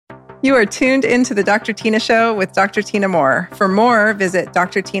You are tuned into the Dr. Tina Show with Dr. Tina Moore. For more, visit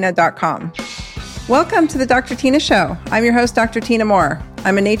drtina.com. Welcome to the Dr. Tina Show. I'm your host, Dr. Tina Moore.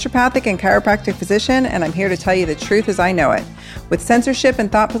 I'm a naturopathic and chiropractic physician, and I'm here to tell you the truth as I know it. With censorship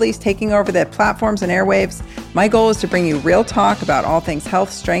and thought police taking over the platforms and airwaves, my goal is to bring you real talk about all things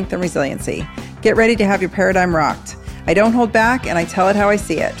health, strength, and resiliency. Get ready to have your paradigm rocked. I don't hold back, and I tell it how I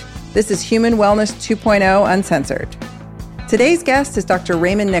see it. This is Human Wellness 2.0 Uncensored. Today's guest is Dr.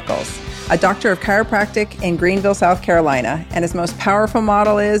 Raymond Nichols, a doctor of chiropractic in Greenville, South Carolina, and his most powerful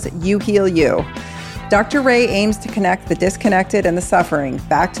model is You Heal You. Dr. Ray aims to connect the disconnected and the suffering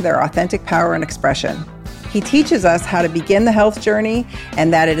back to their authentic power and expression. He teaches us how to begin the health journey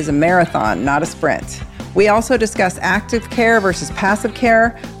and that it is a marathon, not a sprint. We also discuss active care versus passive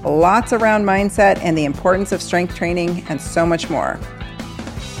care, lots around mindset and the importance of strength training, and so much more.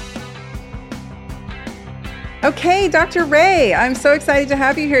 Okay, Dr. Ray, I'm so excited to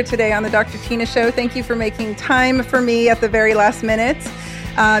have you here today on the Dr. Tina Show. Thank you for making time for me at the very last minute.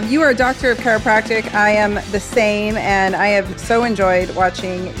 You are a doctor of chiropractic. I am the same, and I have so enjoyed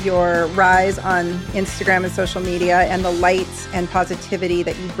watching your rise on Instagram and social media and the light and positivity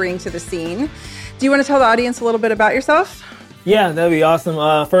that you bring to the scene. Do you want to tell the audience a little bit about yourself? Yeah, that'd be awesome.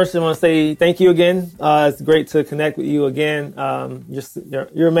 First, I want to say thank you again. It's great to connect with you again.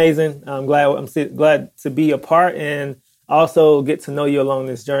 You're amazing. I'm glad to be a part and also get to know you along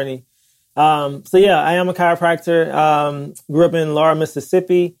this journey. I am a chiropractor. Grew up in Laura,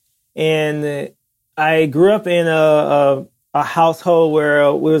 Mississippi, and I grew up in a household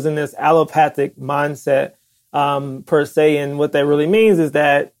where we was in this allopathic mindset per se. And what that really means is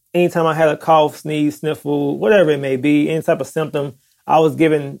that anytime I had a cough, sneeze, sniffle, whatever it may be, any type of symptom, I was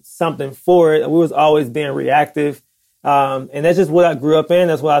given something for it. We was always being reactive. And that's just what I grew up in.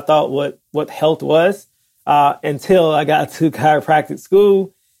 That's what I thought what health was until I got to chiropractic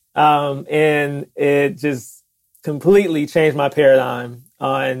school. And it just completely changed my paradigm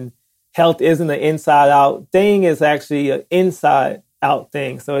on health isn't an inside out thing. It's actually an inside out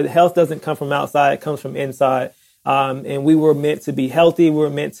thing. So health doesn't come from outside. It comes from inside. And we were meant to be healthy. We were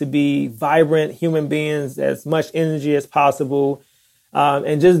meant to be vibrant human beings, as much energy as possible.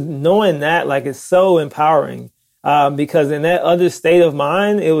 And just knowing that, like, it's so empowering, because in that other state of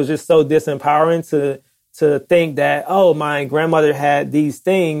mind, it was just so disempowering to think that, oh, my grandmother had these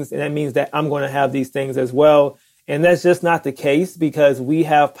things, and that means that I'm going to have these things as well. And that's just not the case, because we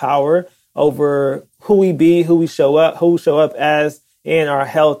have power over who we be, who we show up as, and our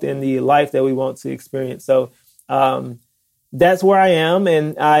health and the life that we want to experience. So that's where I am,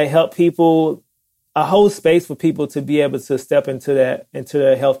 and I help people, a whole space for people to be able to step into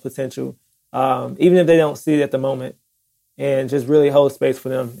their health potential, even if they don't see it at the moment, and just really hold space for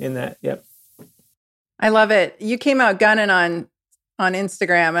them in that. Yep. I love it. You came out gunning on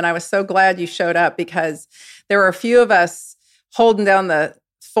Instagram, and I was so glad you showed up, because there were a few of us holding down the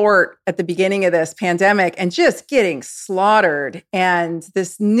fort at the beginning of this pandemic and just getting slaughtered. And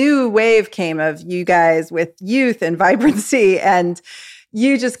this new wave came of you guys with youth and vibrancy, and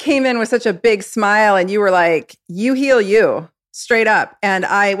you just came in with such a big smile, and you were like, you heal you, straight up. And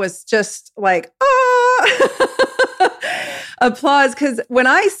I was just like, oh, applause. Because when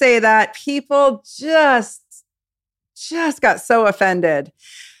I say that, people just got so offended.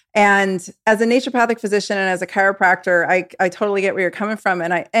 And as a naturopathic physician and as a chiropractor, I totally get where you're coming from.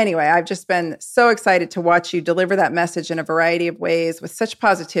 And I've just been so excited to watch you deliver that message in a variety of ways with such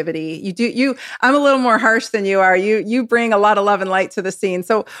positivity. I'm a little more harsh than you are. You bring a lot of love and light to the scene.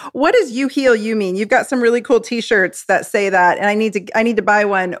 So what does You Heal You mean? You've got some really cool t-shirts that say that, and I need to buy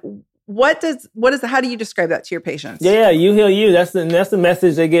one. How do you describe that to your patients? Yeah, You Heal You. That's the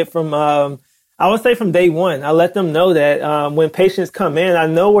message they get from, I would say from day one. I let them know that when patients come in, I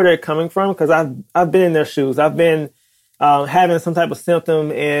know where they're coming from, because I've been in their shoes. I've been having some type of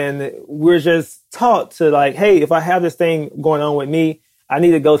symptom, and we're just taught to, like, hey, if I have this thing going on with me, I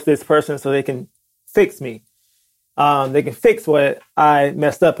need to go to this person so they can fix me. They can fix what I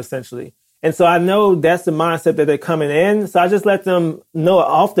messed up, essentially. And so I know that's the mindset that they're coming in. So I just let them know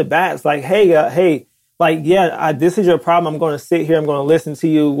off the bat. It's like, hey, this is your problem. I'm going to sit here. I'm going to listen to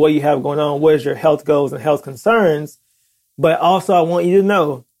you, what you have going on, where's your health goals and health concerns. But also, I want you to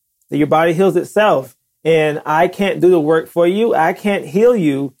know that your body heals itself, and I can't do the work for you. I can't heal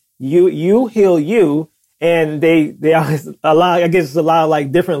you. You heal you. And they always allow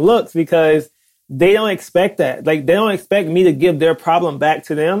like different looks, because they don't expect that. Like, they don't expect me to give their problem back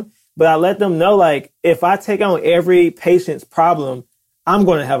to them. But I let them know, like, if I take on every patient's problem, I'm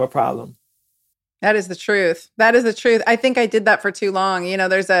going to have a problem. That is the truth. I think I did that for too long. You know,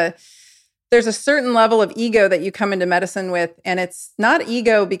 there's there's a certain level of ego that you come into medicine with, and it's not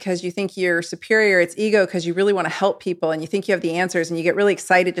ego because you think you're superior. It's ego because you really want to help people and you think you have the answers and you get really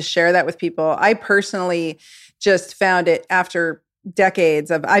excited to share that with people. I personally just found it after decades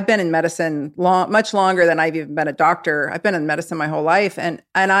of, I've been in medicine much longer than I've even been a doctor. I've been in medicine my whole life. And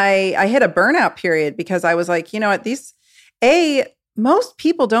I hit a burnout period because I was like, you know what, most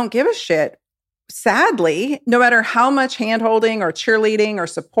people don't give a shit. Sadly, no matter how much handholding or cheerleading or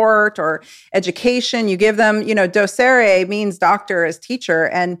support or education you give them, docere means doctor as teacher.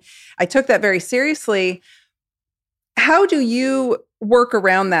 And I took that very seriously. How do you work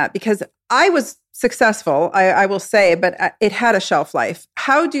around that? Because I was successful, I will say, but it had a shelf life.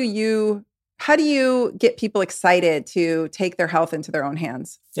 How do you get people excited to take their health into their own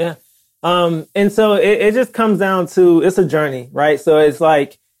hands? Yeah. And so it just comes down to, it's a journey, right? So it's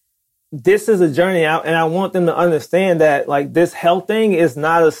like, this is a journey out, and I want them to understand that like this health thing is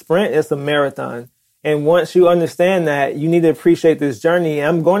not a sprint, it's a marathon. And once you understand that, you need to appreciate this journey.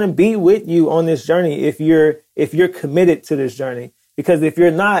 I'm going to be with you on this journey if you're committed to this journey. Because if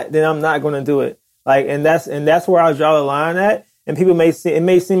you're not, then I'm not going to do it. Like, and that's where I draw the line at. And people may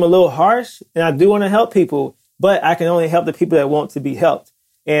seem a little harsh, and I do want to help people, but I can only help the people that want to be helped.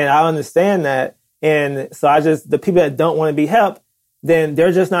 And I understand that. And so the people that don't want to be helped, then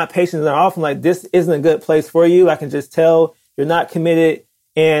they're just not patient. They're often like, this isn't a good place for you. I can just tell you're not committed.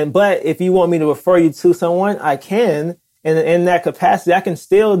 But if you want me to refer you to someone, I can. And in that capacity, I can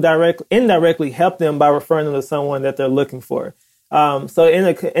still indirectly help them by referring them to someone that they're looking for. So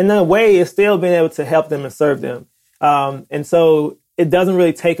in a way, it's still being able to help them and serve them. And so it doesn't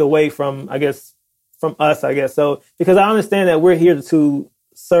really take away from us, I guess. So, because I understand that we're here to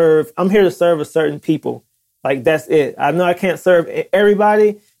serve, I'm here to serve a certain people. Like, that's it. I know I can't serve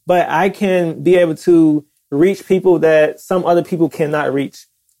everybody, but I can be able to reach people that some other people cannot reach.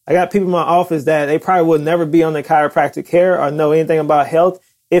 I got people in my office that they probably would never be on the chiropractic care or know anything about health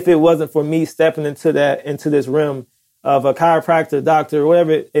if it wasn't for me stepping into this realm of a chiropractor, doctor,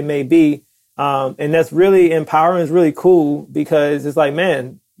 whatever it may be. And that's really empowering. It's really cool because it's like,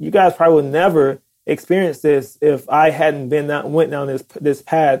 man, you guys probably would never experience this if I hadn't went down this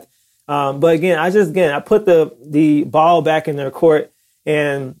path. But again, I put the ball back in their court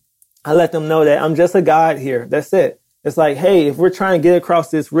and I let them know that I'm just a guide here. That's it. It's like, hey, if we're trying to get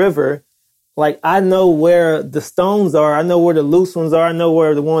across this river, like I know where the stones are. I know where the loose ones are. I know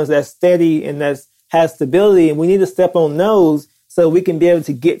where the ones that's steady and has stability. And we need to step on those so we can be able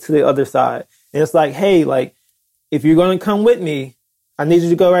to get to the other side. And it's like, hey, like, if you're going to come with me, I need you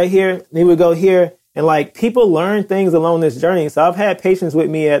to go right here. Need we go here. And like people learn things along this journey. So I've had patients with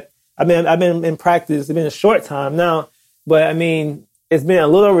me I've been in practice. It's been a short time now, but I mean, it's been a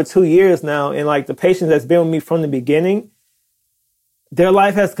little over 2 years now. And like the patients that's been with me from the beginning, their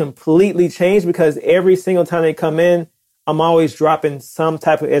life has completely changed because every single time they come in, I'm always dropping some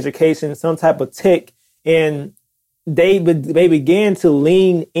type of education, some type of tick. And they began to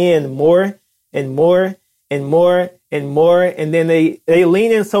lean in more and more and more and more. And then they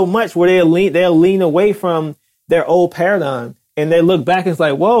lean in so much where they'll lean away from their old paradigm. And they look back and it's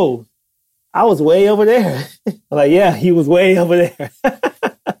like, whoa, I was way over there. I'm like, yeah, he was way over there.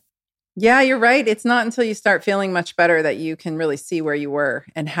 Yeah, you're right. It's not until you start feeling much better that you can really see where you were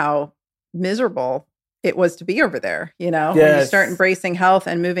and how miserable it was to be over there. Yes. When you start embracing health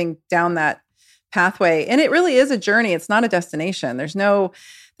and moving down that pathway. And it really is a journey. It's not a destination. There's no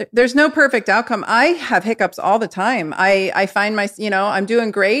perfect outcome. I have hiccups all the time. I find I'm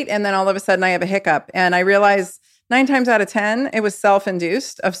doing great. And then all of a sudden I have a hiccup and I realize 9 times out of 10, it was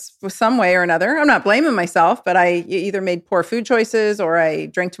self-induced of some way or another. I'm not blaming myself, but I either made poor food choices or I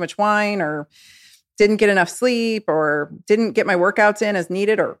drank too much wine or didn't get enough sleep or didn't get my workouts in as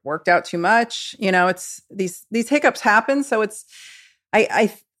needed or worked out too much. It's these hiccups happen. So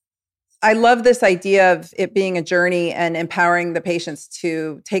I love this idea of it being a journey and empowering the patients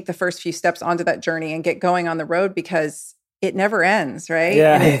to take the first few steps onto that journey and get going on the road because it never ends, right?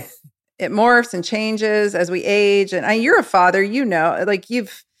 Yeah. And it morphs and changes as we age. And you're a father, like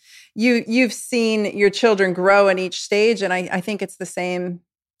you've seen your children grow in each stage. And I think it's the same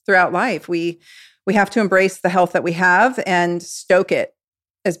throughout life. We have to embrace the health that we have and stoke it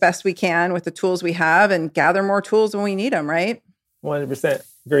as best we can with the tools we have and gather more tools when we need them, right? 100%.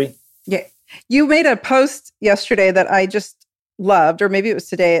 Agree. Yeah. You made a post yesterday that I just loved, or maybe it was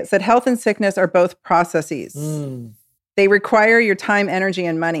today. It said, health and sickness are both processes. They require your time, energy,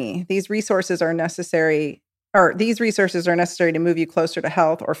 and money. These resources are necessary to move you closer to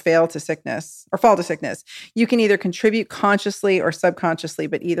health or fall to sickness. You can either contribute consciously or subconsciously,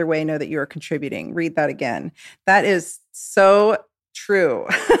 but either way, know that you are contributing. Read that again. That is so true.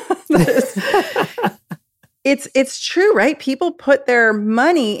 It's true, right? People put their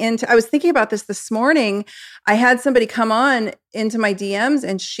money into, I was thinking about this morning. I had somebody come on into my DMs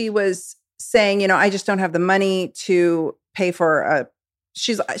and she was saying, I just don't have the money to pay for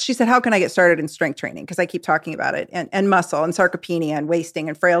she said, how can I get started in strength training? Because I keep talking about it and muscle and sarcopenia and wasting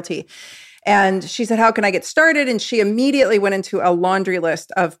and frailty. And she said, how can I get started? And she immediately went into a laundry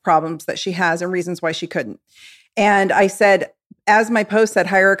list of problems that she has and reasons why she couldn't. And I said, as my post said,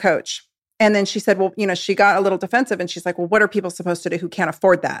 hire a coach. And then she said, well, she got a little defensive and she's like, well, what are people supposed to do who can't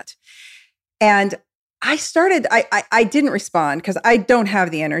afford that? And I didn't respond because I don't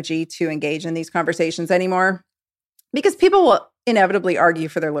have the energy to engage in these conversations anymore because people will inevitably argue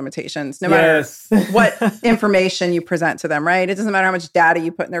for their limitations, no matter what information you present to them, right? It doesn't matter how much data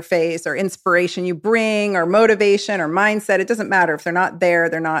you put in their face or inspiration you bring or motivation or mindset. It doesn't matter. If they're not there,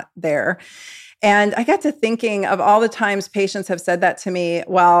 they're not there. And I got to thinking of all the times patients have said that to me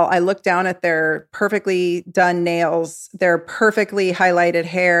while I look down at their perfectly done nails, their perfectly highlighted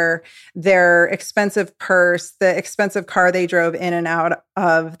hair, their expensive purse, the expensive car they drove in and out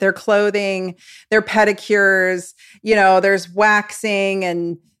of, their clothing, their pedicures, there's waxing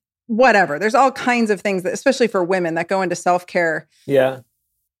and whatever. There's all kinds of things that, especially for women, that go into self-care. Yeah.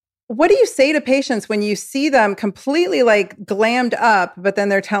 What do you say to patients when you see them completely like glammed up, but then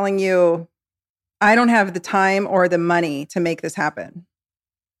they're telling you, I don't have the time or the money to make this happen?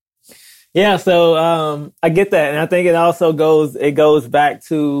 Yeah, so I get that. And I think it goes back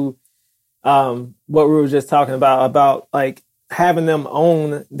to what we were just talking about like having them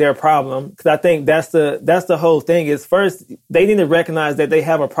own their problem. Because I think that's the whole thing is first, they need to recognize that they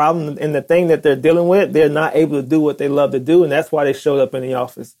have a problem and the thing that they're dealing with, they're not able to do what they love to do. And that's why they showed up in the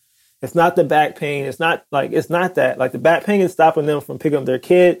office. It's not the back pain. It's not that. Like the back pain is stopping them from picking up their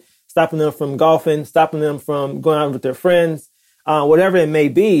kid, stopping them from golfing, stopping them from going out with their friends, whatever it may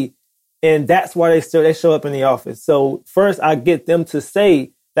be. And that's why they show up in the office. So first, I get them to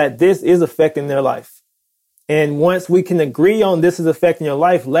say that this is affecting their life. And once we can agree on this is affecting your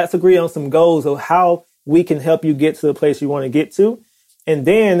life, let's agree on some goals of how we can help you get to the place you want to get to. And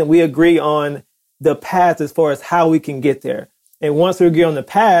then we agree on the path as far as how we can get there. And once we agree on the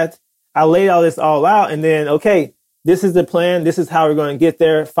path, I laid all this all out and then, okay, this is the plan. This is how we're going to get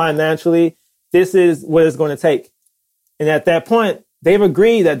there financially. This is what it's going to take. And at that point, they've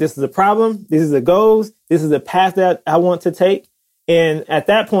agreed that this is a problem. This is the goals. This is the path that I want to take. And at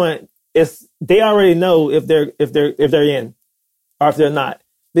that point, they already know if they're in or if they're not.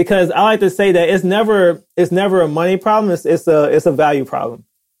 Because I like to say that it's never a money problem. It's a value problem.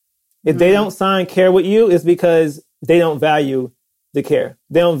 If they don't sign care with you, it's because they don't value the care.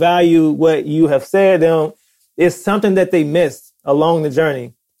 They don't value what you have said. It's something that they missed along the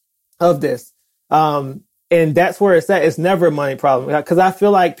journey of this. And that's where it's at. It's never a money problem because I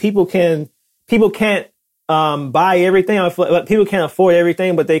feel like people can't buy everything. I feel like people can't afford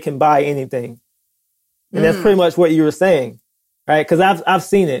everything, but they can buy anything. And that's pretty much what you were saying, right? Because I've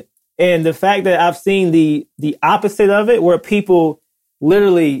seen it. And the fact that I've seen the opposite of it, where people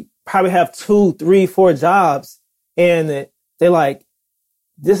literally probably have 2, 3, 4 jobs and they're like,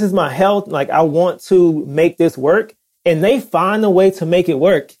 this is my health. Like, I want to make this work. And they find a way to make it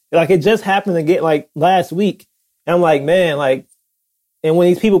work. Like, it just happened again, like last week. And I'm like, man, like, and when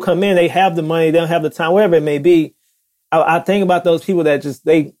these people come in, they have the money, they don't have the time, whatever it may be. I think about those people that just,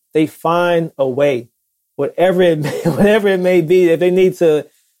 they find a way, whatever it may be, if they need to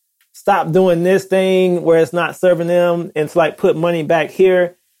stop doing this thing where it's not serving them and to like put money back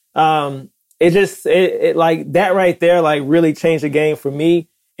here. It like that right there, like really changed the game for me.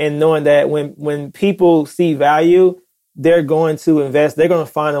 And knowing that when people see value, they're going to invest. They're going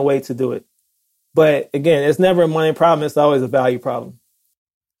to find a way to do it. But again, it's never a money problem. It's always a value problem.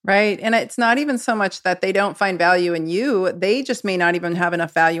 Right. And it's not even so much that they don't find value in you. They just may not even have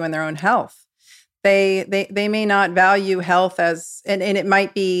enough value in their own health. They may not value health as, and it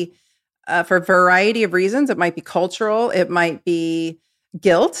might be for a variety of reasons. It might be cultural. It might be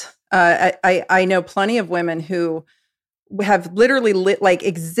guilt. I know plenty of women who have literally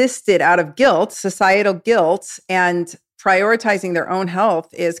existed out of guilt, societal guilt, and prioritizing their own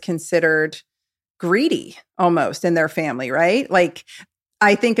health is considered greedy almost in their family, right? Like,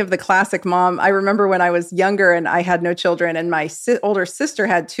 I think of the classic mom. I remember when I was younger and I had no children and my older sister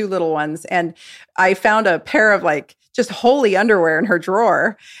had 2 little ones, and I found a pair of like just holy underwear in her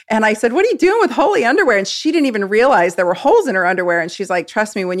drawer. And I said, what are you doing with holy underwear? And she didn't even realize there were holes in her underwear. And she's like,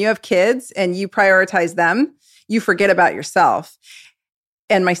 trust me, when you have kids and you prioritize them, you forget about yourself.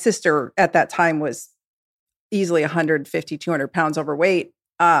 And my sister at that time was easily 150, 200 pounds overweight.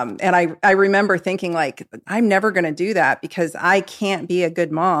 And I remember thinking like, I'm never going to do that because I can't be a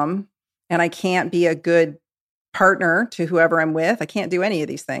good mom and I can't be a good partner to whoever I'm with. I can't do any of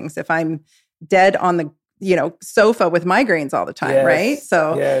these things if I'm dead on the, sofa with migraines all the time. Yes, right.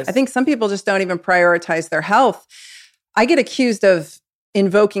 So yes. I think some people just don't even prioritize their health. I get accused of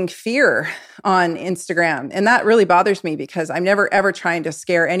invoking fear on Instagram. And that really bothers me because I'm never, ever trying to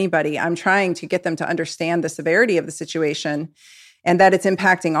scare anybody. I'm trying to get them to understand the severity of the situation and that it's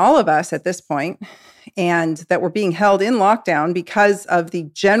impacting all of us at this point, and that we're being held in lockdown because of the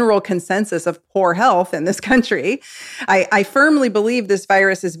general consensus of poor health in this country. I firmly believe this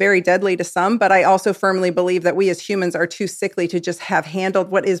virus is very deadly to some, but I also firmly believe that we as humans are too sickly to just have handled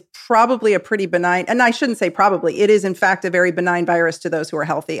what is probably a pretty benign, and I shouldn't say probably, it is in fact a very benign virus to those who are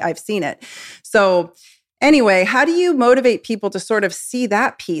healthy. I've seen it. So anyway, how do you motivate people to sort of see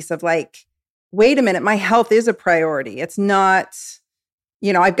that piece of like, wait a minute, my health is a priority. It's not,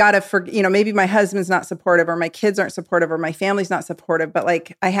 I've got to, maybe my husband's not supportive or my kids aren't supportive or my family's not supportive, but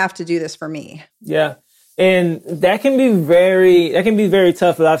like, I have to do this for me. Yeah. And that can be very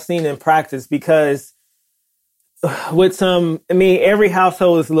tough, that I've seen in practice, because with every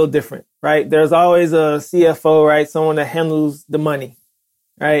household is a little different, right? There's always a CFO, right? Someone that handles the money,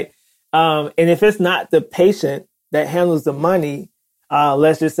 right? And if it's not the patient that handles the money,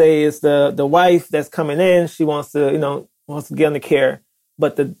 let's just say it's the wife that's coming in. She wants to get on the care,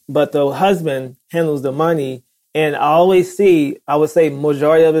 but the husband handles the money. And I would say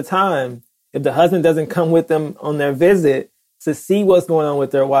majority of the time, if the husband doesn't come with them on their visit to see what's going on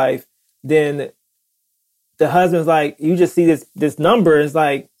with their wife, then the husband's like, you just see this number. It's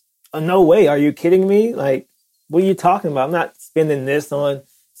like, oh, no way. Are you kidding me? Like, what are you talking about? I'm not spending this on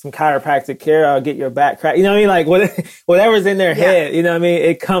some chiropractic care. I'll get your back cracked. You know what I mean? Like whatever's in their head, you know what I mean?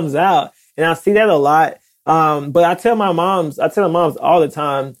 It comes out. And I see that a lot. But I tell my moms all the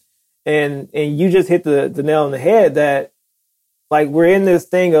time, and you just hit the nail on the head that like, we're in this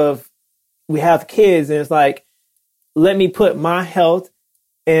thing of, we have kids and it's like, let me put my health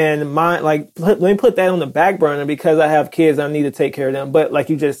and let me put that on the back burner because I have kids. I need to take care of them. But like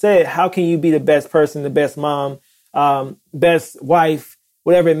you just said, how can you be the best person, the best mom, best wife,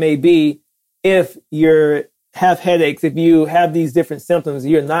 whatever it may be, if you have headaches, if you have these different symptoms,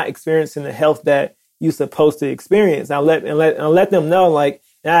 you're not experiencing the health that you're supposed to experience. I'll let them know, like,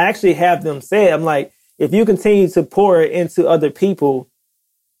 and I actually have them say, I'm like, if you continue to pour into other people,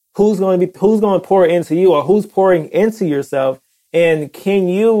 who's going to pour into you, or who's pouring into yourself? And can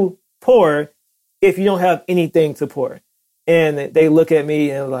you pour if you don't have anything to pour? And they look at me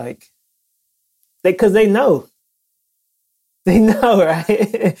and like, because they know. They know,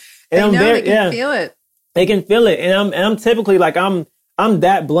 right? And they can feel it. They can feel it. And I'm typically like, I'm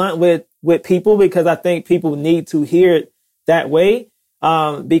that blunt with people because I think people need to hear it that way.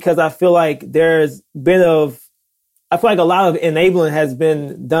 Because I feel like I feel like a lot of enabling has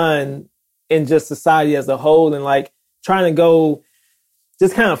been done in just society as a whole, and like trying to go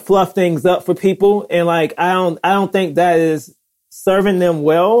just kind of fluff things up for people. And like, I don't think that is serving them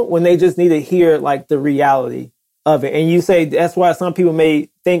well when they just need to hear like the reality of it. And you say that's why some people may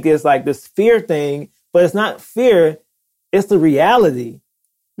think it's like this fear thing, but it's not fear. It's the reality.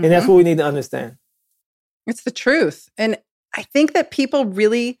 Mm-hmm. And that's what we need to understand. It's the truth. And I think that people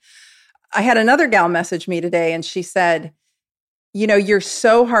really, I had another gal message me today and she said, you're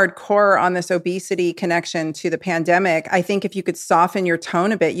so hardcore on this obesity connection to the pandemic. I think if you could soften your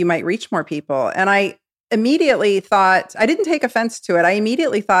tone a bit, you might reach more people. And I immediately thought, I didn't take offense to it. I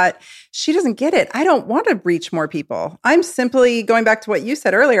immediately thought, she doesn't get it. I don't want to reach more people. I'm simply, going back to what you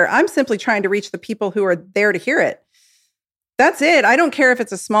said earlier, I'm simply trying to reach the people who are there to hear it. That's it. I don't care if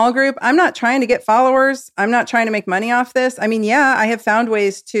it's a small group. I'm not trying to get followers. I'm not trying to make money off this. I mean, yeah, I have found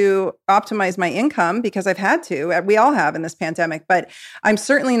ways to optimize my income because I've had to. We all have in this pandemic, but I'm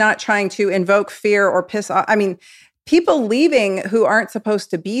certainly not trying to invoke fear or piss off. I mean, people leaving who aren't supposed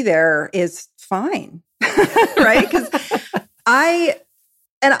to be there is fine, right? Because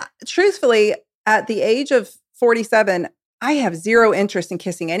truthfully, at the age of 47, I have zero interest in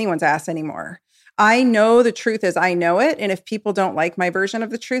kissing anyone's ass anymore. I know the truth as I know it. And if people don't like my version of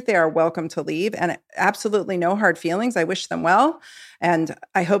the truth, they are welcome to leave. And absolutely no hard feelings. I wish them well. And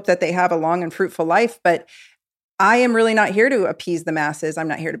I hope that they have a long and fruitful life. But I am really not here to appease the masses. I'm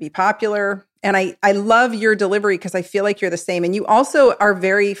not here to be popular. And I love your delivery because I feel like you're the same. And you also are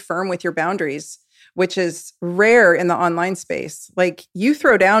very firm with your boundaries, which is rare in the online space. Like, you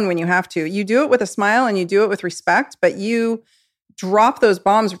throw down when you have to. You do it with a smile and you do it with respect, but you drop those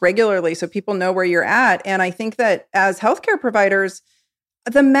bombs regularly so people know where you're at. And I think that as healthcare providers,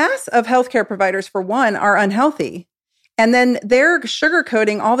 the mass of healthcare providers, for one, are unhealthy. And then they're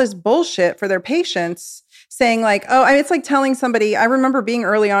sugarcoating all this bullshit for their patients, saying like, oh, it's like telling somebody, I remember being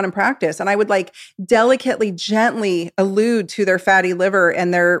early on in practice and I would like delicately, gently allude to their fatty liver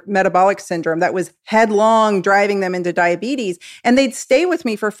and their metabolic syndrome that was headlong driving them into diabetes. And they'd stay with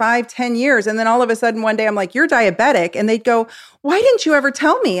me for 5-10 years. And then all of a sudden one day I'm like, you're diabetic. And they'd go, why didn't you ever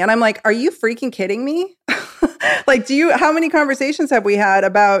tell me? And I'm like, are you freaking kidding me? Like, how many conversations have we had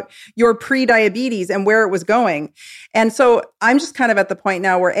about your pre-diabetes and where it was going? And so I'm just kind of at the point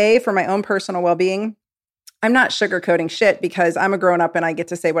now where for my own personal well-being, I'm not sugarcoating shit because I'm a grown up and I get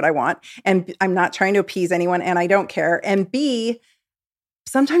to say what I want. And I'm not trying to appease anyone and I don't care. And B,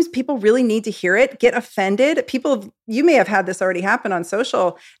 sometimes people really need to hear it, get offended. You may have had this already happen on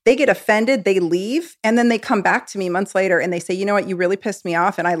social. They get offended, they leave, and then they come back to me months later and they say, you know what, you really pissed me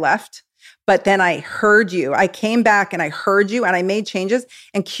off and I left. But then I heard you. I came back and I heard you and I made changes.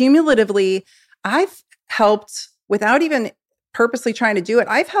 And cumulatively, I've helped, without even purposely trying to do it,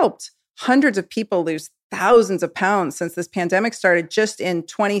 I've helped hundreds of people lose thousands of pounds since this pandemic started, just in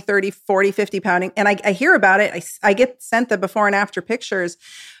 20, 30, 40, 50 pounding. And I hear about it. I get sent the before and after pictures,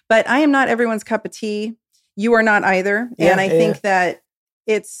 but I am not everyone's cup of tea. You are not either. Yeah, and I think that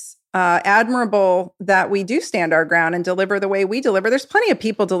it's admirable that we do stand our ground and deliver the way we deliver. There's plenty of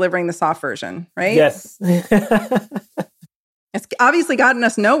people delivering the soft version, right? Yes. It's obviously gotten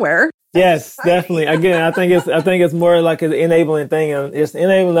us nowhere. Yes, definitely. Again, I think it's more like an enabling thing, and it's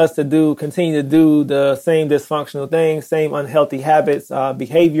enabling us to continue to do the same dysfunctional things, same unhealthy habits,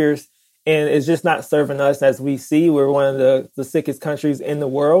 behaviors, and it's just not serving us as we see. We're one of the sickest countries in the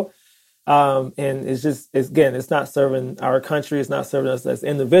world, and it's not serving our country. It's not serving us as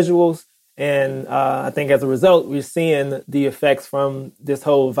individuals, and I think as a result, we're seeing the effects from this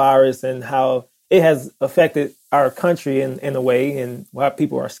whole virus and how it has affected our country in a way, and why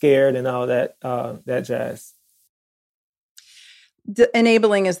people are scared and all that jazz.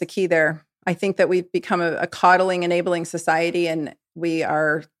 Enabling is the key there. I think that we've become a coddling, enabling society, and we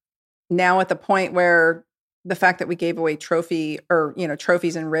are now at the point where the fact that we gave away trophies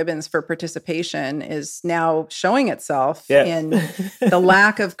and ribbons for participation is now showing itself in the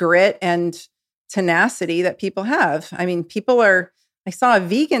lack of grit and tenacity that people have. I mean, I saw a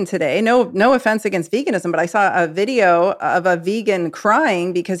vegan today, no offense against veganism, but I saw a video of a vegan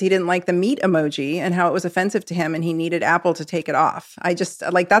crying because he didn't like the meat emoji and how it was offensive to him and he needed Apple to take it off. I just,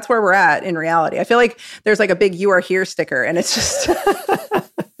 like, that's where we're at in reality. I feel like there's like a big "You Are Here" sticker and it's just...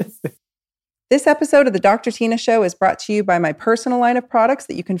 This episode of the Dr. Tina Show is brought to you by my personal line of products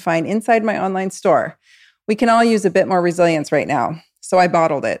that you can find inside my online store. We can all use a bit more resilience right now, so I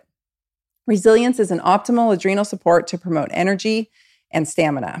bottled it. Resilience is an optimal adrenal support to promote energy and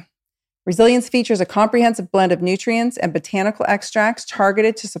stamina. Resilience features a comprehensive blend of nutrients and botanical extracts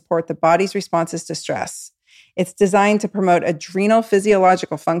targeted to support the body's responses to stress. It's designed to promote adrenal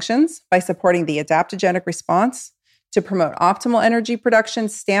physiological functions by supporting the adaptogenic response, to promote optimal energy production,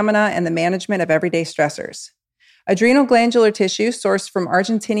 stamina, and the management of everyday stressors. Adrenal glandular tissue sourced from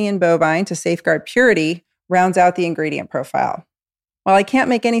Argentinian bovine to safeguard purity rounds out the ingredient profile. While I can't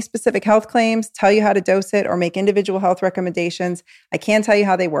make any specific health claims, tell you how to dose it, or make individual health recommendations, I can tell you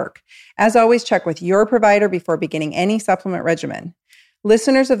how they work. As always, check with your provider before beginning any supplement regimen.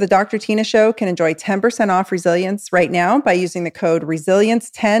 Listeners of the Dr. Tina Show can enjoy 10% off Resilience right now by using the code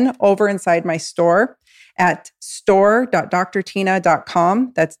RESILIENCE10 over inside my store at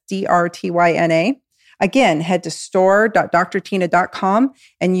store.drtina.com. That's DRTYNA. Again, head to store.drtina.com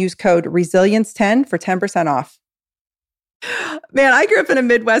and use code RESILIENCE10 for 10% off. Man, I grew up in a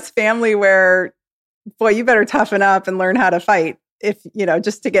Midwest family where, boy, you better toughen up and learn how to fight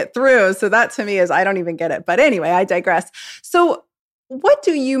just to get through. So that to me is, I don't even get it. But anyway, I digress. So what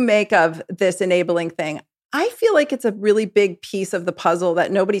do you make of this enabling thing? I feel like it's a really big piece of the puzzle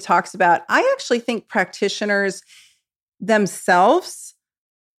that nobody talks about. I actually think practitioners themselves,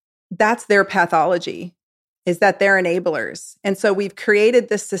 that's their pathology, is that they're enablers. And so we've created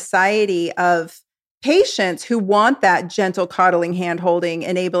this society of patients who want that gentle coddling, hand-holding,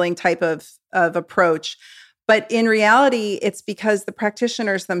 enabling type of approach. But in reality, it's because the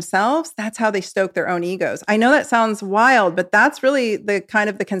practitioners themselves, that's how they stoke their own egos. I know that sounds wild, but that's really the kind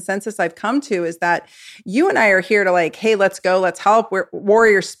of the consensus I've come to, is that you and I are here to like, hey, let's go, let's help, we're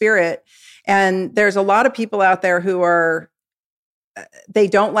warrior spirit. And there's a lot of people out there who they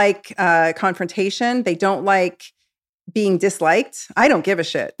don't like confrontation. They don't like being disliked. I don't give a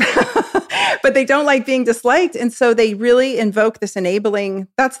shit. But they don't like being disliked. And so they really invoke this enabling.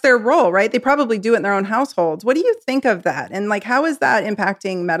 That's their role, right? They probably do it in their own households. What do you think of that? And like, how is that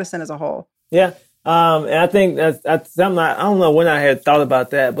impacting medicine as a whole? Yeah. And I think that's something I don't know when I had thought about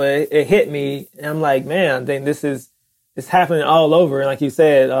that, but it hit me. And I'm like, man, I think this is it's happening all over. And like you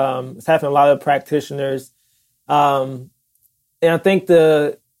said, it's happening to a lot of practitioners. And I think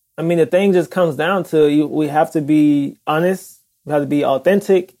the thing just comes down to we have to be honest. We have to be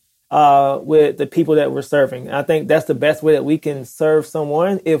authentic with the people that we're serving. And I think that's the best way that we can serve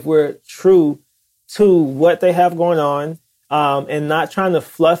someone, if we're true to what they have going on, and not trying to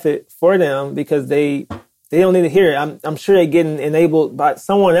fluff it for them because they don't need to hear it. I'm sure they're getting enabled by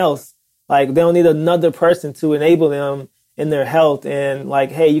someone else. Like, they don't need another person to enable them in their health and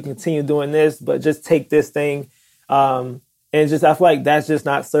like, hey, you continue doing this, but just take this thing. And just, I feel like that's just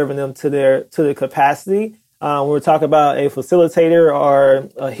not serving them to their capacity. When we're talking about a facilitator or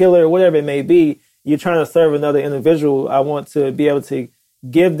a healer, whatever it may be, you're trying to serve another individual. I want to be able to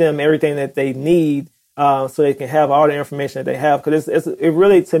give them everything that they need, so they can have all the information that they have. Because it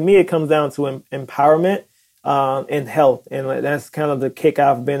really, to me, it comes down to empowerment and health. And that's kind of the kick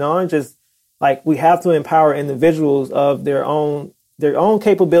I've been on. Just like, we have to empower individuals of their own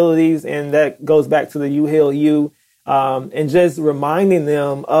capabilities. And that goes back to the You Heal You, and just reminding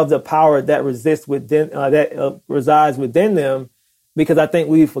them of the power that resides within them, because I think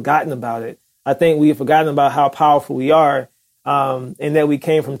we've forgotten about it. I think we've forgotten about how powerful we are, and that we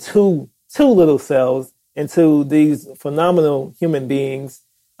came from two little cells into these phenomenal human beings.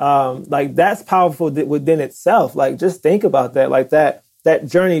 Like, that's powerful within itself. Like, just think about that. Like, that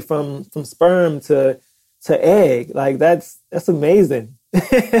journey from sperm to egg. Like, that's amazing.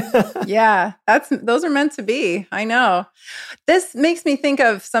 Yeah, those are meant to be. I know. This makes me think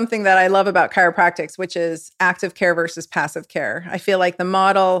of something that I love about chiropractics, which is active care versus passive care. I feel like the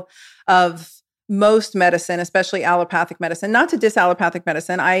model of most medicine, especially allopathic medicine, not to diss allopathic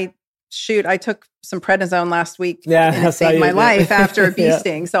medicine. I took some prednisone last week and it saved my life after a bee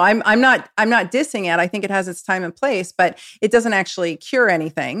sting. So I'm not dissing it. I think it has its time and place, but it doesn't actually cure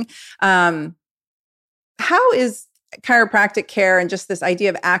anything. How is chiropractic care and just this idea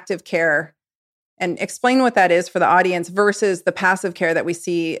of active care, and explain what that is for the audience versus the passive care that we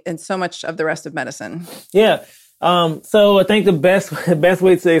see in so much of the rest of medicine? Yeah. So I think the best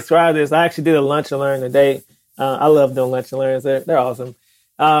way to describe this, I actually did a lunch and learn today. I love doing lunch and learns. They're awesome.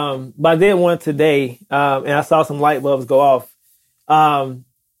 But I did one today, and I saw some light bulbs go off. And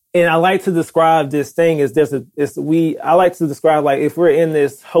I like to describe this thing as I like to describe, like, if we're in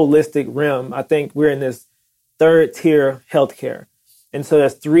this holistic realm, I think we're in this third tier healthcare. And so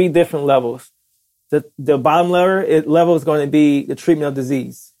there's 3 different levels. The bottom level is going to be the treatment of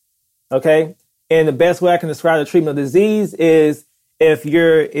disease. Okay. And the best way I can describe the treatment of disease is, if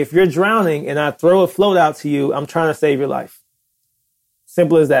you're drowning and I throw a float out to you, I'm trying to save your life.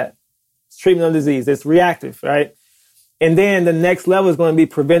 Simple as that. It's treatment of disease. It's reactive, right? And then the next level is going to be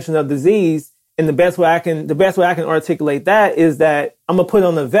prevention of disease. And the best way I can articulate that is that I'm going to put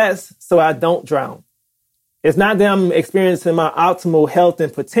on a vest so I don't drown. It's not that I'm experiencing my optimal health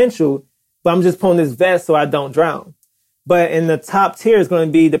and potential, but I'm just putting this vest so I don't drown. But in the top tier is going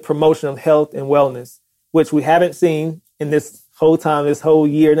to be the promotion of health and wellness, which we haven't seen in this whole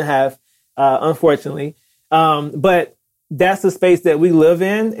year and a half, unfortunately. But that's the space that we live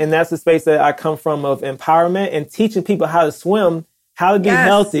in. And that's the space that I come from, of empowerment and teaching people how to swim, how to be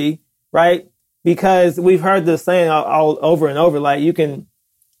healthy, right? Because we've heard the saying all over and over, like, you can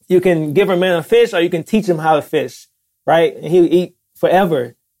give a man a fish, or you can teach him how to fish, right? And he'll eat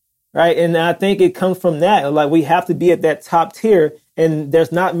forever, right? And I think it comes from that. Like, we have to be at that top tier, and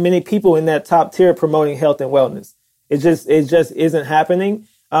there's not many people in that top tier promoting health and wellness. It just isn't happening.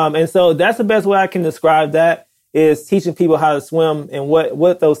 And so that's the best way I can describe that, is teaching people how to swim and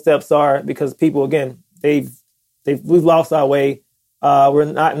what those steps are, because people, again, we've lost our way. We're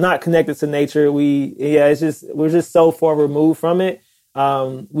not connected to nature. We're just so far removed from it.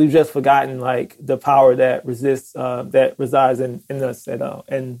 We've just forgotten, like, the power that resides in us at all,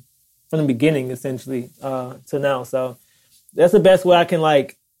 and from the beginning, essentially, to now. So that's the best way I can,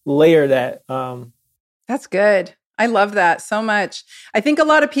 like, layer that. That's good. I love that so much. I think a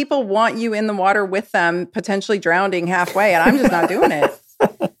lot of people want you in the water with them, potentially drowning halfway, and I'm just not doing it.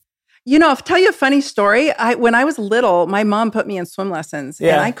 You know, I'll tell you a funny story. When I was little, my mom put me in swim lessons,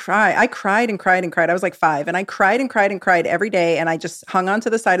 and I cried and cried and cried. I was like 5, and I cried and cried and cried every day, and I just hung onto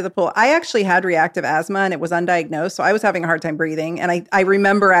the side of the pool. I actually had reactive asthma, and it was undiagnosed, so I was having a hard time breathing. And I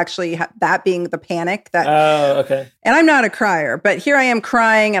remember actually that being the panic. Oh, okay. And I'm not a crier, but here I am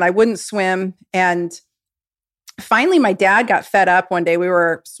crying, and I wouldn't swim. And finally, my dad got fed up one day. We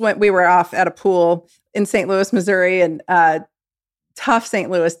were off at a pool in St. Louis, Missouri, and tough St.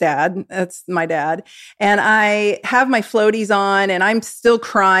 Louis dad. That's my dad. And I have my floaties on, and I'm still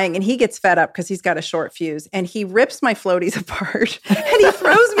crying, and he gets fed up because he's got a short fuse, and he rips my floaties apart, and he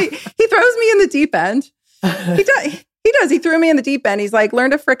throws me in the deep end. He does. He threw me in the deep end. He's like,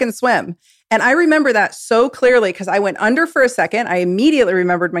 learn to frickin' swim. And I remember that so clearly because I went under for a second. I immediately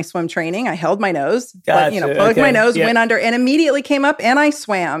remembered my swim training. I held my nose, Gotcha. Plugged my nose, went under, and immediately came up and I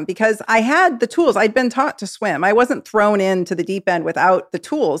swam because I had the tools. I'd been taught to swim. I wasn't thrown into the deep end without the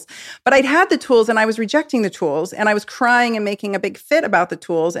tools, but I'd had the tools and I was rejecting the tools and I was crying and making a big fit about the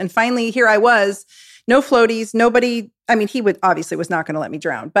tools. And finally, here I was, no floaties, nobody. I mean, he obviously was not going to let me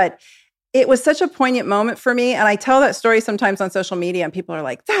drown, but it was such a poignant moment for me. And I tell that story sometimes on social media and people are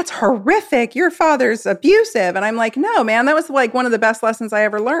like, that's horrific. Your father's abusive. And I'm like, no, man, that was like one of the best lessons I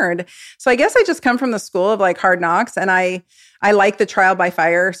ever learned. So I guess I just come from the school of like hard knocks and I like the trial by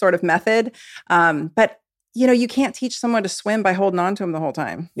fire sort of method. But you can't teach someone to swim by holding on to them the whole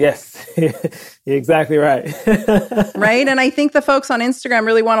time. Yes, you're exactly right. Right. And I think the folks on Instagram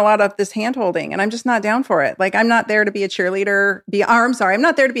really want a lot of this hand holding and I'm just not down for it. Like, I'm not there to be a cheerleader, I'm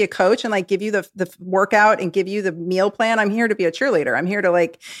not there to be a coach and like give you the workout and give you the meal plan. I'm here to be a cheerleader. I'm here to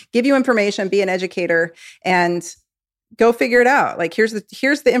like give you information, be an educator and go figure it out. Like, here's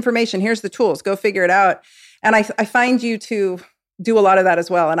the information, here's the tools, go figure it out. And I find you to do a lot of that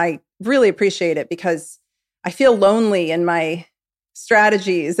as well. And I really appreciate it because I feel lonely in my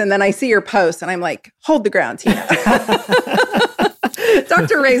strategies. And then I see your posts and I'm like, hold the ground, Tina.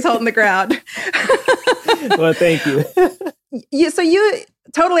 Dr. Ray's holding the ground. Well, thank you. So you,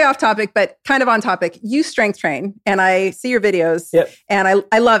 totally off topic, but kind of on topic, you strength train and I see your videos and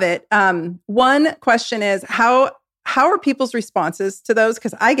I love it. One question is how are people's responses to those?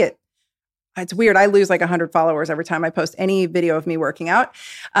 Because it's weird. I lose like 100 followers every time I post any video of me working out,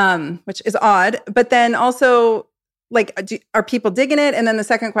 which is odd. But then also, like, are people digging it? And then the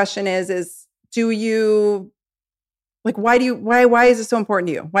second question is do you, like, why is it so important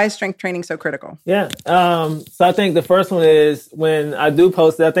to you? Why is strength training so critical? Yeah. So I think the first one is when I do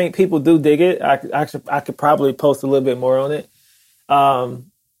post it, I think people do dig it. I could probably post a little bit more on it. And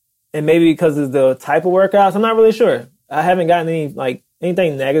maybe because it's the type of workouts, I'm not really sure. I haven't gotten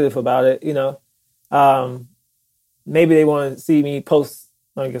anything negative about it, maybe they want to see me post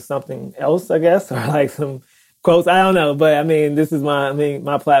like something else, I guess, or like some quotes. I don't know, but I mean, this is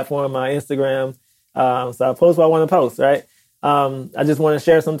my platform, my Instagram. So I post what I want to post, right? I just want to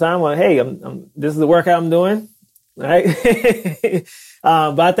share some time. Like, hey, this is the workout I'm doing, right?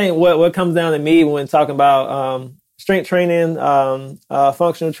 But I think what comes down to me when talking about strength training,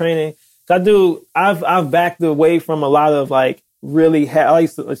 functional training, I've backed away from a lot of like really I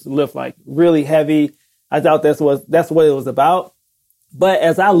used to lift like really heavy. I thought that's what it was about. But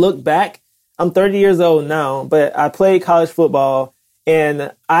as I look back, I'm 30 years old now, but I played college football.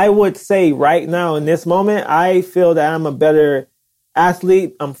 And I would say right now in this moment, I feel that I'm a better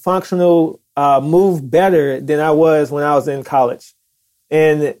athlete. I'm functional, move better than I was when I was in college.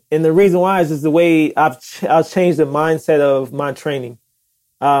 And the reason why is just the way I've changed the mindset of my training.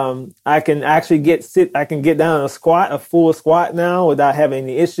 I can actually get down a full squat now without having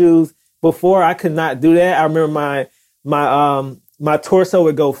any issues. Before I could not do that. I remember my torso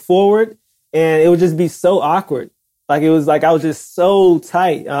would go forward and it would just be so awkward. Like, it was like I was just so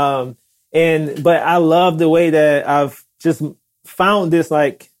tight. But I love the way that I've just found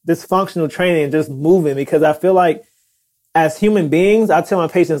this functional training and just moving, because I feel like as human beings, I tell my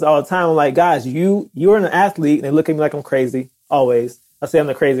patients all the time, I'm like, guys, you're an athlete, and they look at me like I'm crazy always. I say I'm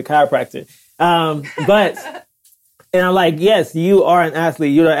the crazy chiropractor. And I'm like, yes, you are an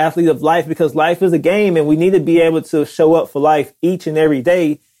athlete. You're an athlete of life, because life is a game and we need to be able to show up for life each and every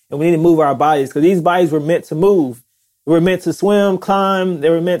day. And we need to move our bodies, because these bodies were meant to move. They were meant to swim, climb. They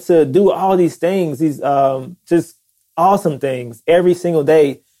were meant to do all these things, these just awesome things every single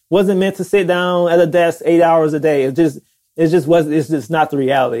day. Wasn't meant to sit down at a desk 8 hours a day. It's just not the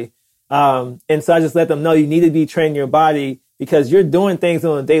reality. And so I just let them know you need to be training your body, because you're doing things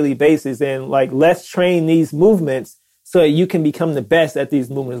on a daily basis, and like, let's train these movements so that you can become the best at these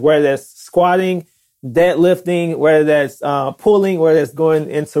movements, whether that's squatting, deadlifting, whether that's pulling, whether that's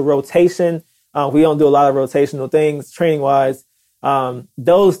going into rotation. We don't do a lot of rotational things training wise.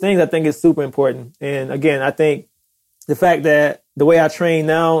 Those things I think is super important. And again, I think the fact that the way I train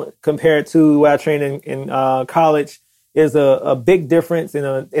now compared to the way I trained in college is a big difference, in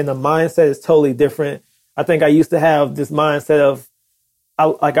the mindset is totally different. I think I used to have this mindset of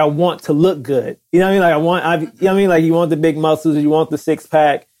I want to look good. You know what I mean? Like like you want the big muscles, you want the six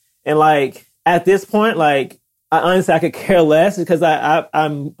pack. And like at this point, like I could care less, because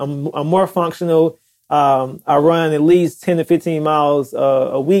I'm more functional. I run at least 10 to 15 miles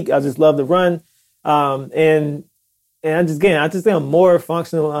a week. I just love to run. And I just think I'm more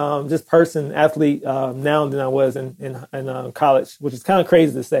functional, athlete now than I was in college, which is kind of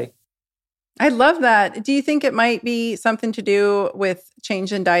crazy to say. I love that. Do you think it might be something to do with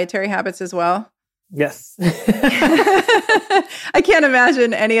change in dietary habits as well? Yes. I can't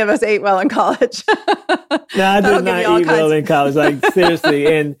imagine any of us ate well in college. No, I did not eat well in college. Like seriously.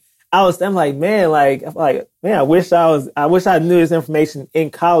 And I'm like, man, I wish I knew this information in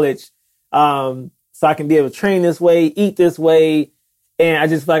college. So I can be able to train this way, eat this way. And I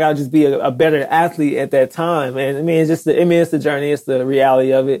just feel like I'll just be a better athlete at that time. And I mean, it's the journey. It's the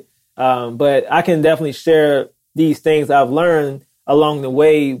reality of it. But I can definitely share these things I've learned along the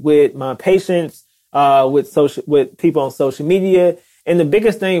way with my patients, with people on social media. And the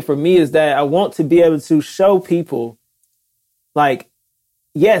biggest thing for me is that I want to be able to show people, like,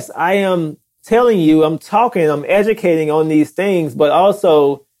 yes, I am telling you, I'm talking, I'm educating on these things, but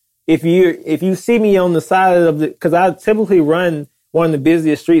also if you see me on the side of because I typically run one of the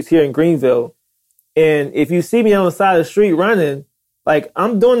busiest streets here in Greenville. And if you see me on the side of the street running, like,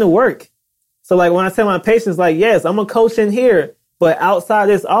 I'm doing the work. So like when I tell my patients, like, yes, I'm a coach in here, but outside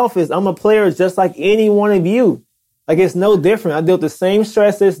this office, I'm a player just like any one of you. Like, it's no different. I deal with the same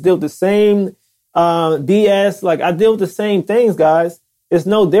stresses, deal with the same BS. Like, I deal with the same things, guys. It's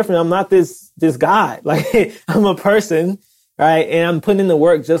no different. I'm not this guy. Like, I'm a person, right? And I'm putting in the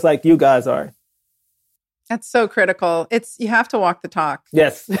work just like you guys are. That's so critical. You have to walk the talk.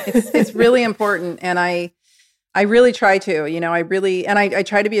 Yes. It's really important. And I really try to, I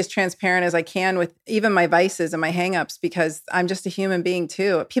try to be as transparent as I can with even my vices and my hangups, because I'm just a human being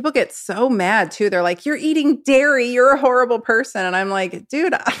too. People get so mad too. They're like, you're eating dairy, you're a horrible person. And I'm like,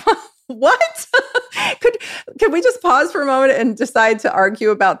 dude, what? Could we just pause for a moment and decide to argue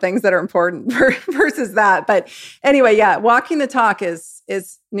about things that are important versus that? But anyway, yeah, walking the talk is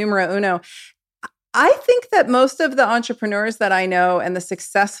numero uno. I think that most of the entrepreneurs that I know and the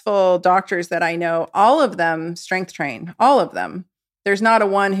successful doctors that I know, all of them strength train, all of them. There's not a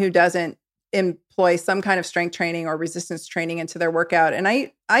one who doesn't employ some kind of strength training or resistance training into their workout. And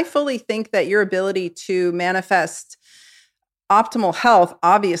I fully think that your ability to manifest optimal health,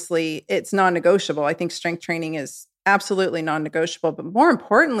 obviously, it's non-negotiable. I think strength training is absolutely non-negotiable. But more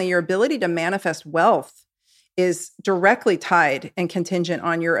importantly, your ability to manifest wealth is directly tied and contingent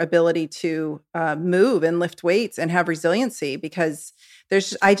on your ability to move and lift weights and have resiliency, because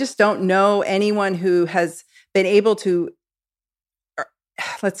I just don't know anyone who has been able to,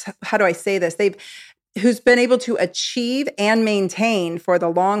 how do I say this? Who's been able to achieve and maintain for the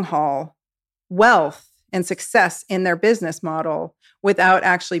long haul wealth and success in their business model without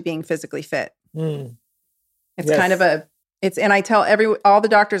actually being physically fit. It's yes. kind of and I tell all the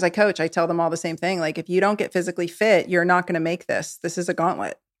doctors I coach, I tell them all the same thing. Like, if you don't get physically fit, you're not going to make this. This is a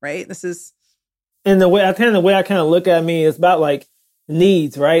gauntlet, right? And the way I kind of look at me is about like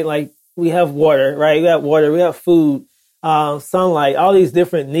needs, right? Like, we have water, right? We have water, we have food, sunlight, all these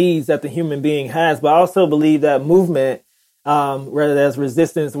different needs that the human being has. But I also believe that movement, whether there's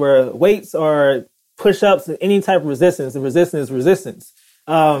resistance, where weights or push-ups, any type of resistance, the resistance is resistance.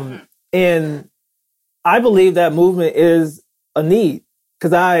 And I believe that movement is a need, because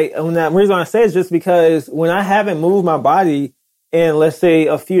the reason I say is just because when I haven't moved my body in, let's say,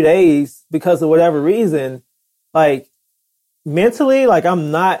 a few days because of whatever reason, like, mentally, like, I'm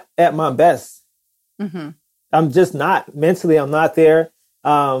not at my best. Mm-hmm. I'm just not mentally. I'm not there.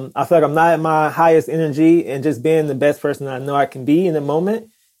 I feel like I'm not at my highest energy and just being the best person I know I can be in the moment.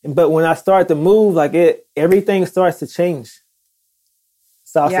 But when I start to move, like, everything starts to change.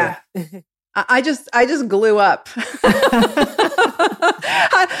 So yeah. I just glue up.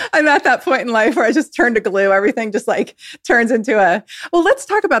 I'm at that point in life where I just turn to glue. Everything just like turns into well, let's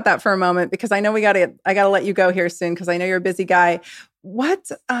talk about that for a moment, because I know I gotta let you go here soon, because I know you're a busy guy.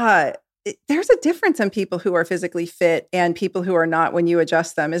 There's a difference in people who are physically fit and people who are not when you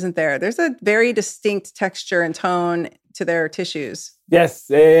adjust them, isn't there? There's a very distinct texture and tone to their tissues. Yes.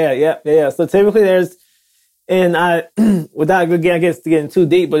 Yeah. So typically and without, again, I guess, getting too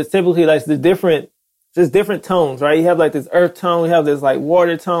deep, but it's typically like different tones, right? You have like this earth tone, you have this like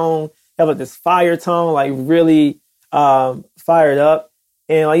water tone, you have like this fire tone, like really fired up.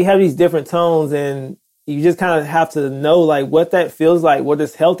 And like, you have these different tones, and you just kind of have to know like what that feels like, what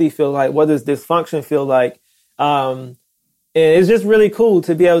does healthy feel like, what does dysfunction feel like. And it's just really cool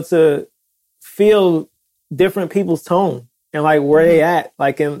to be able to feel different people's tone and like where they at,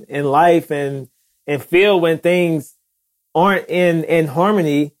 like in life, and feel when things aren't in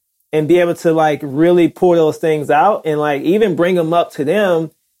harmony, and be able to like really pull those things out and like even bring them up to them,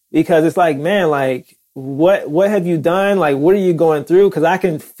 because it's like, man, like, what have you done? Like, what are you going through? Because I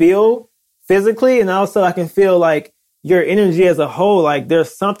can feel physically, and also I can feel like your energy as a whole, like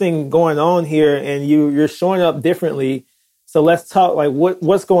there's something going on here, and you're showing up differently. So let's talk, like,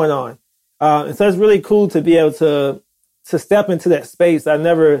 what's going on? And so it's really cool to be able to step into that space. I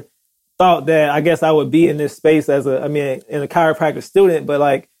never thought that I guess I would be in this space in a chiropractic student, but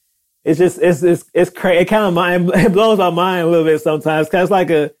like, it's crazy. It kind of it blows my mind a little bit sometimes, because it's like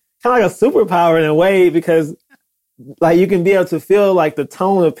kind of like a superpower in a way, because like you can be able to feel like the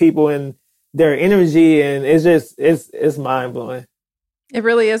tone of people and their energy, and it's mind blowing. It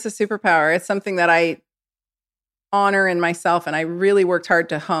really is a superpower. It's something that I honor in myself, and I really worked hard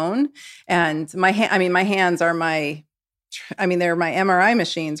to hone. And my hands are they're my MRI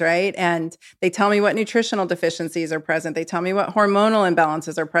machines, right? And they tell me what nutritional deficiencies are present. They tell me what hormonal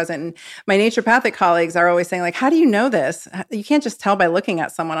imbalances are present. And my naturopathic colleagues are always saying, like, how do you know this? You can't just tell by looking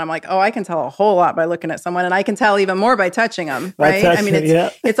at someone. I'm like, oh, I can tell a whole lot by looking at someone, and I can tell even more by touching them, right?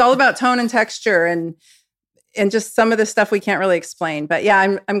 It's all about tone and texture and just some of the stuff we can't really explain. But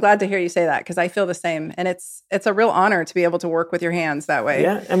yeah, I'm glad to hear you say that, because I feel the same. And it's a real honor to be able to work with your hands that way.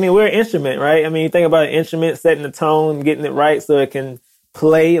 Yeah. I mean, we're an instrument, right? I mean, you think about an instrument, setting the tone, getting it right so it can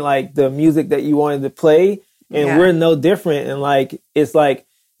play like the music that you wanted to play. And we're no different. And like, it's like,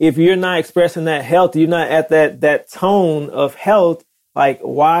 if you're not expressing that health, you're not at that tone of health, like,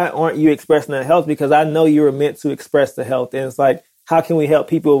 why aren't you expressing that health? Because I know you were meant to express the health. And it's like, how can we help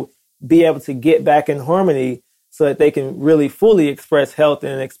people be able to get back in harmony so that they can really fully express health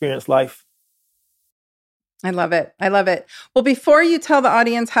and experience life? I love it. I love it. Well, before you tell the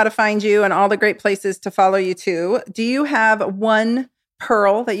audience how to find you and all the great places to follow you to, do you have one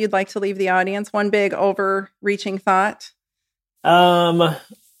pearl that you'd like to leave the audience? One big overreaching thought?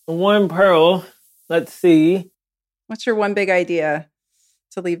 One pearl. Let's see. What's your one big idea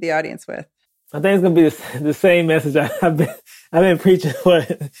to leave the audience with? I think it's going to be the same message I've been preaching for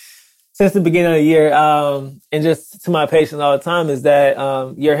since the beginning of the year, and just to my patients all the time, is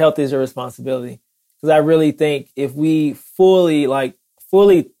that your health is your responsibility. Because I really think if we fully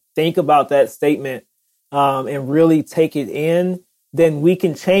think about that statement and really take it in, then we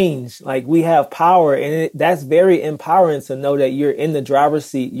can change. Like, we have power, and that's very empowering to know that you're in the driver's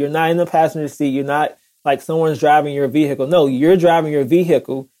seat. You're not in the passenger seat. You're not like someone's driving your vehicle. No, you're driving your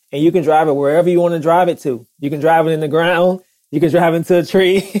vehicle, and you can drive it wherever you want to drive it to. You can drive it in the ground. You can drive into a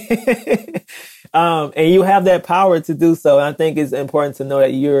tree. And you have that power to do so. And I think it's important to know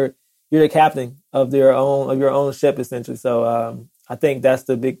that you're the captain of your own ship, essentially. So I think that's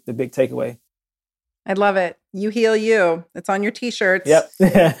the big takeaway. I love it. You heal you. It's on your t-shirts. Yep.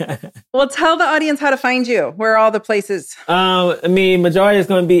 Well, tell the audience how to find you. Where are all the places? Majority is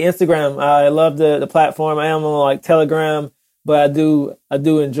going to be Instagram. I love the platform. I am on like Telegram, but I do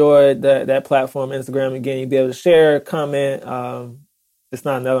enjoy that platform, Instagram. Again, you'll be able to share, comment. It's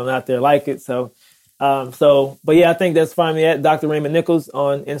not another one out there like it. But yeah, I think that's find me at Dr. Raymond Nichols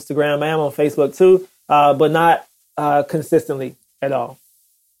on Instagram. I am on Facebook too, but not consistently at all.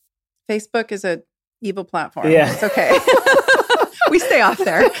 Facebook is a evil platform. Yeah. It's okay. We stay off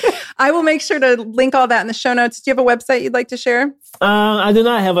there. I will make sure to link all that in the show notes. Do you have a website you'd like to share? I do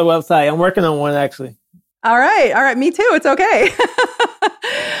not have a website. I'm working on one, actually. All right. Me too. It's okay.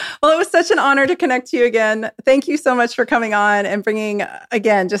 Well, it was such an honor to connect to you again. Thank you so much for coming on and bringing,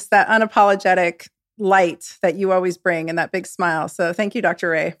 again, just that unapologetic light that you always bring and that big smile. So thank you,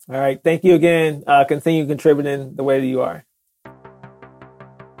 Dr. Ray. All right. Thank you again. Continue contributing the way that you are.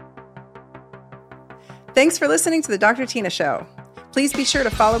 Thanks for listening to the Dr. Tina Show. Please be sure to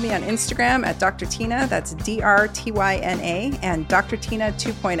follow me on Instagram at Dr. Tina, that's DRTYNA, and Dr. Tina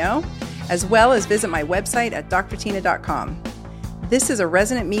 2.0, as well as visit my website at drtina.com. This is a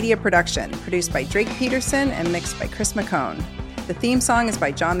Resonant Media production, produced by Drake Peterson and mixed by Chris McCone. The theme song is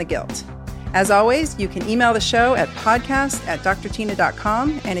by John the Guilt. As always, you can email the show at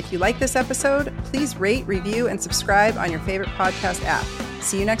podcast@drtina.com, and if you like this episode, please rate, review, and subscribe on your favorite podcast app.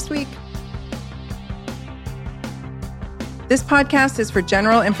 See you next week. This podcast is for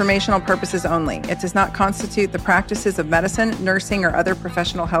general informational purposes only. It does not constitute the practices of medicine, nursing, or other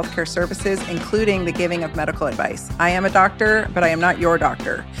professional healthcare services, including the giving of medical advice. I am a doctor, but I am not your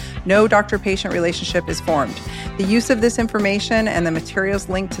doctor. No doctor-patient relationship is formed. The use of this information and the materials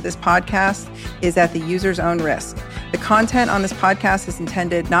linked to this podcast is at the user's own risk. The content on this podcast is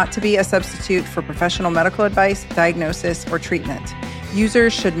intended not to be a substitute for professional medical advice, diagnosis, or treatment.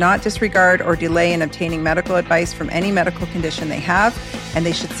 Users should not disregard or delay in obtaining medical advice from any medical condition they have, and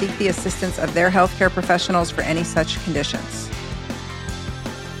they should seek the assistance of their healthcare professionals for any such conditions.